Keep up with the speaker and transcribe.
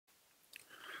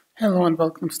Hello and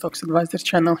welcome to Stocks Advisor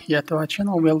channel. Here to our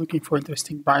channel we are looking for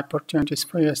interesting buy opportunities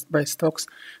for US buy stocks.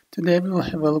 Today we will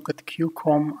have a look at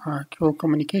QCOM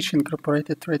Communication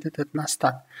Incorporated, traded at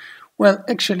NASDAQ. Well,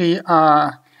 actually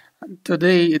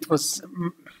today it was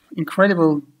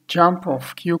incredible jump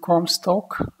of QCOM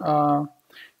stock.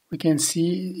 We can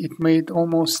see it made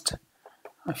almost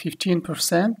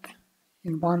 15%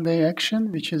 in one day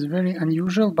action, which is very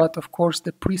unusual, but of course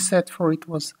the preset for it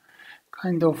was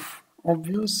kind of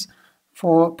obvious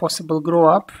for possible grow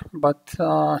up, but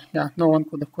yeah, no one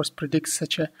could of course predict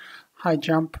such a high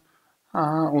jump,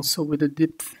 also with a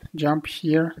dip jump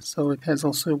here. So it has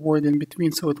also a void in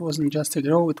between, so it wasn't just a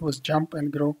grow, it was jump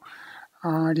and grow.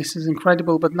 This is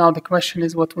incredible, but now the question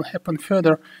is what will happen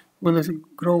further. Will it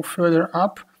grow further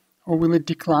up or will it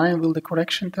decline? Will the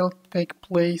correction take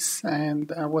place,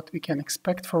 and what we can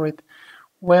expect for it?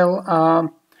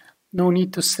 Well, no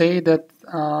need to say that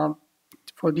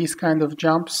for these kind of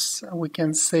jumps, we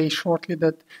can say shortly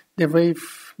that the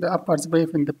upwards wave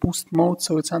in the boost mode,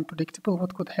 so it's unpredictable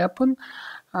what could happen.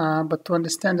 But to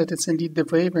understand that it's indeed the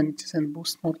wave and it's in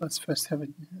boost mode, let's first have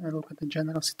a look at the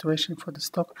general situation for the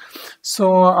stock.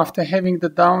 So after having the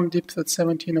down dip at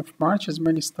 17th of March, as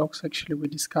many stocks actually we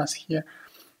discuss here,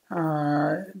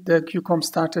 the QCOM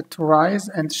started to rise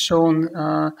and shown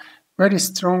very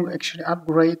strong actually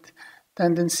upgrade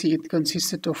tendency. It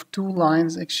consisted of two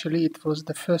lines. Actually, it was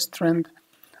the first trend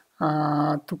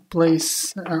took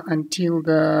place until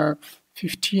the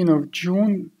 15th of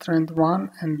June, trend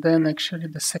 1, and then actually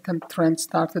the second trend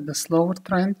started, the slower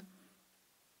trend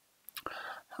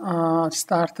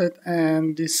started,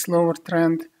 and this slower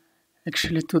trend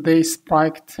actually today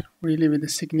spiked really with a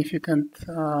significant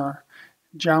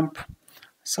jump.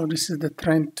 So this is the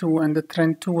trend 2, and the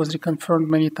trend 2 was reconfirmed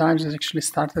many times. It actually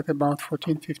started about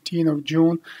 15th of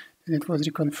June, and it was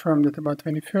reconfirmed at about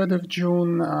 23rd of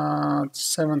June,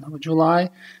 7th of July.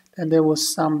 Then there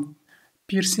was some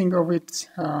piercing of it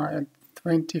at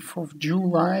 20th of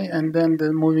July, and then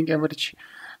the moving average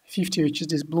 50, which is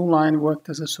this blue line, worked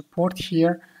as a support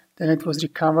here. Then it was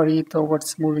recovery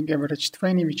towards moving average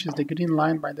 20, which is the green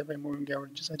line. By the way, moving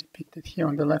averages are depicted here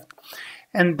on the left.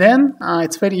 And then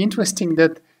it's very interesting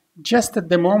that just at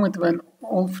the moment when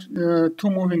all two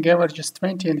moving averages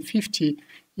 20 and 50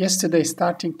 yesterday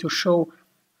starting to show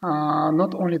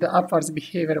not only the upwards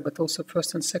behavior but also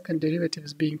first and second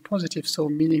derivatives being positive, so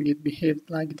meaning it behaved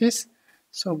like this,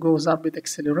 so goes up with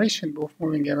acceleration, both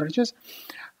moving averages.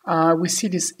 We see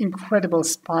this incredible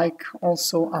spike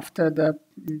also after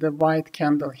the white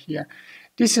candle here.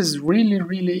 This is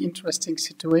really interesting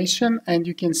situation, and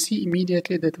you can see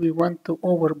immediately that we went to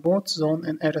overbought zone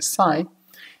and RSI,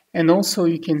 and also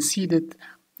you can see that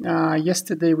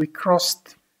yesterday we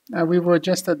crossed, we were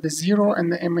just at the 0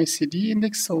 and the MACD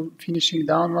index, so finishing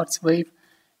downwards wave,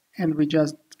 and we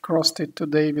just crossed it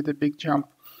today with a big jump.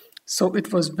 So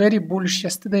it was very bullish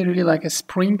yesterday, really like a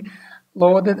spring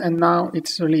loaded, and now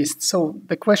it's released. So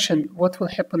the question, what will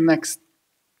happen next?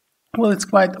 Well, it's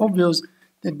quite obvious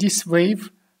that this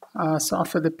wave, so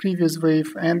after the previous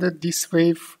wave ended, this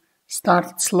wave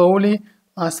started slowly,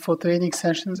 last 4 trading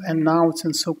sessions, and now it's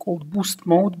in so-called boost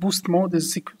mode. Boost mode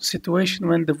is a situation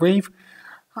when the wave,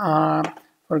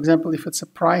 for example, if it's a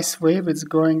price wave, it's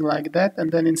going like that,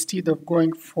 and then instead of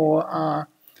going for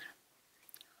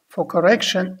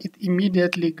correction, it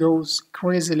immediately goes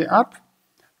crazily up,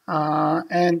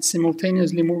 and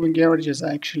simultaneously moving averages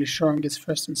are actually showing its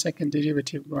first and second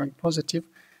derivative going positive.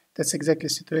 That's exactly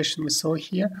the situation we saw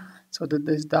here. So that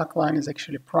this dark line is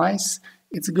actually price.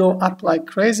 It's go up like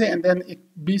crazy, and then it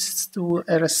beasts to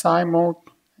RSI mode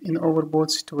in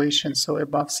overbought situation, so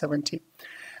above 70.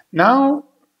 Now,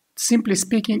 simply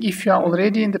speaking, if you are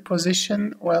already in the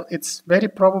position, well, it's very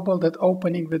probable that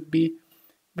opening would be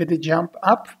with a jump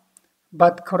up,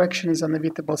 but correction is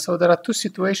inevitable. So there are two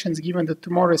situations, given that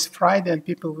tomorrow is Friday and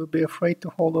people will be afraid to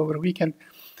hold over weekend.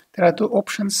 There are two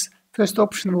options. First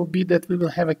option will be that we will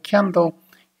have a candle,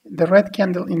 the red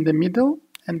candle in the middle,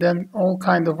 and then all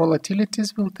kind of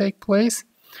volatilities will take place.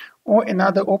 Or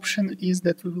another option is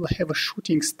that we will have a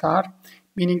shooting star,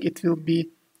 meaning it will be,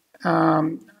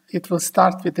 it will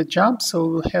start with a jump, so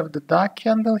we will have the dark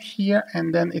candle here,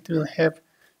 and then it will have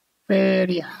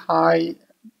very high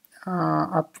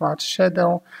upward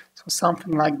shadow, so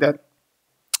something like that.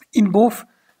 In both,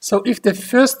 so if the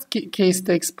first case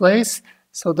takes place,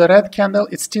 so the red candle,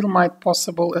 it still might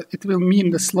possible, it will mean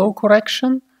the slow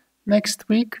correction next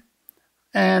week.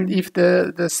 And if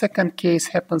the second case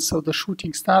happens, so the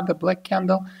shooting star, the black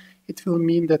candle, it will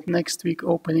mean that next week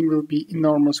opening will be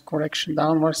enormous correction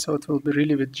downwards, so it will be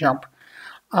really with jump.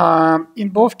 In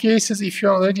both cases, if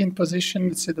you're already in position,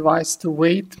 it's advised to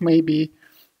wait maybe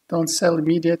don't sell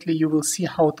immediately. You will see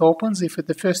how it opens. If in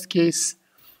the first case,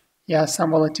 yeah,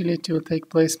 some volatility will take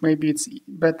place, maybe it's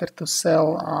better to sell.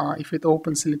 If it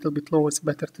opens a little bit low, it's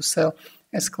better to sell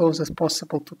as close as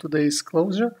possible to today's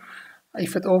closure.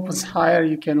 If it opens higher,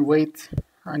 you can wait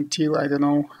until, I don't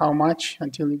know how much,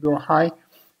 until you go high.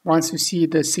 Once you see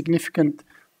the significant,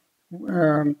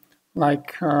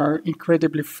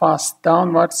 incredibly fast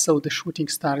downwards, so the shooting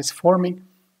star is forming,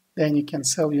 then you can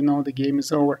sell, the game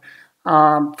is over.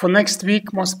 For next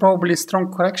week, most probably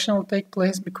strong correction will take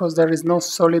place because there is no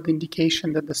solid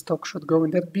indication that the stock should go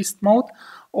in that beast mode,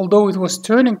 although it was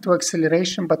turning to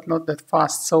acceleration, but not that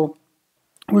fast. So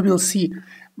we will see.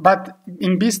 But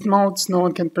in beast modes, no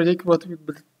one can predict what will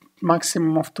be the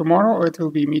maximum of tomorrow, or it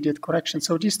will be immediate correction.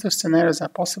 So these two scenarios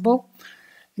are possible.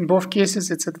 In both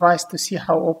cases, it's advised to see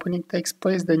how opening takes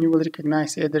place. Then you will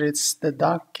recognize either it's the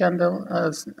dark candle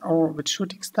or with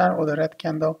shooting star, or the red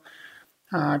candle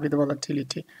with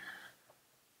volatility.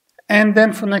 And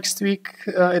then for next week,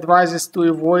 advises to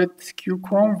avoid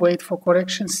QCOM, wait for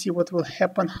correction, see what will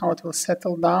happen, how it will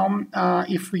settle down.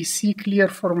 If we see clear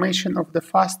formation of the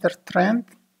faster trend,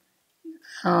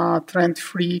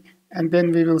 trend-free, and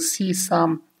then we will see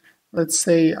some, let's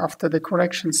say, after the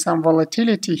correction, some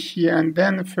volatility here, and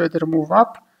then further move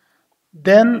up,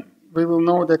 then we will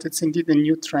know that it's indeed a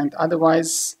new trend.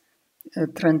 Otherwise,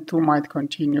 trend 2 might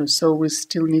continue. So we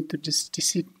still need to just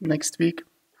see next week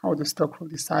how the stock will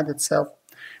decide itself.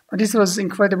 But this was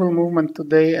incredible movement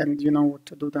today, and you know what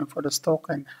to do then for the stock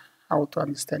and how to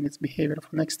understand its behavior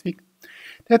for next week.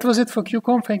 That was it for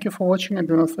QCOM. Thank you for watching, and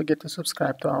do not forget to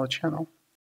subscribe to our channel.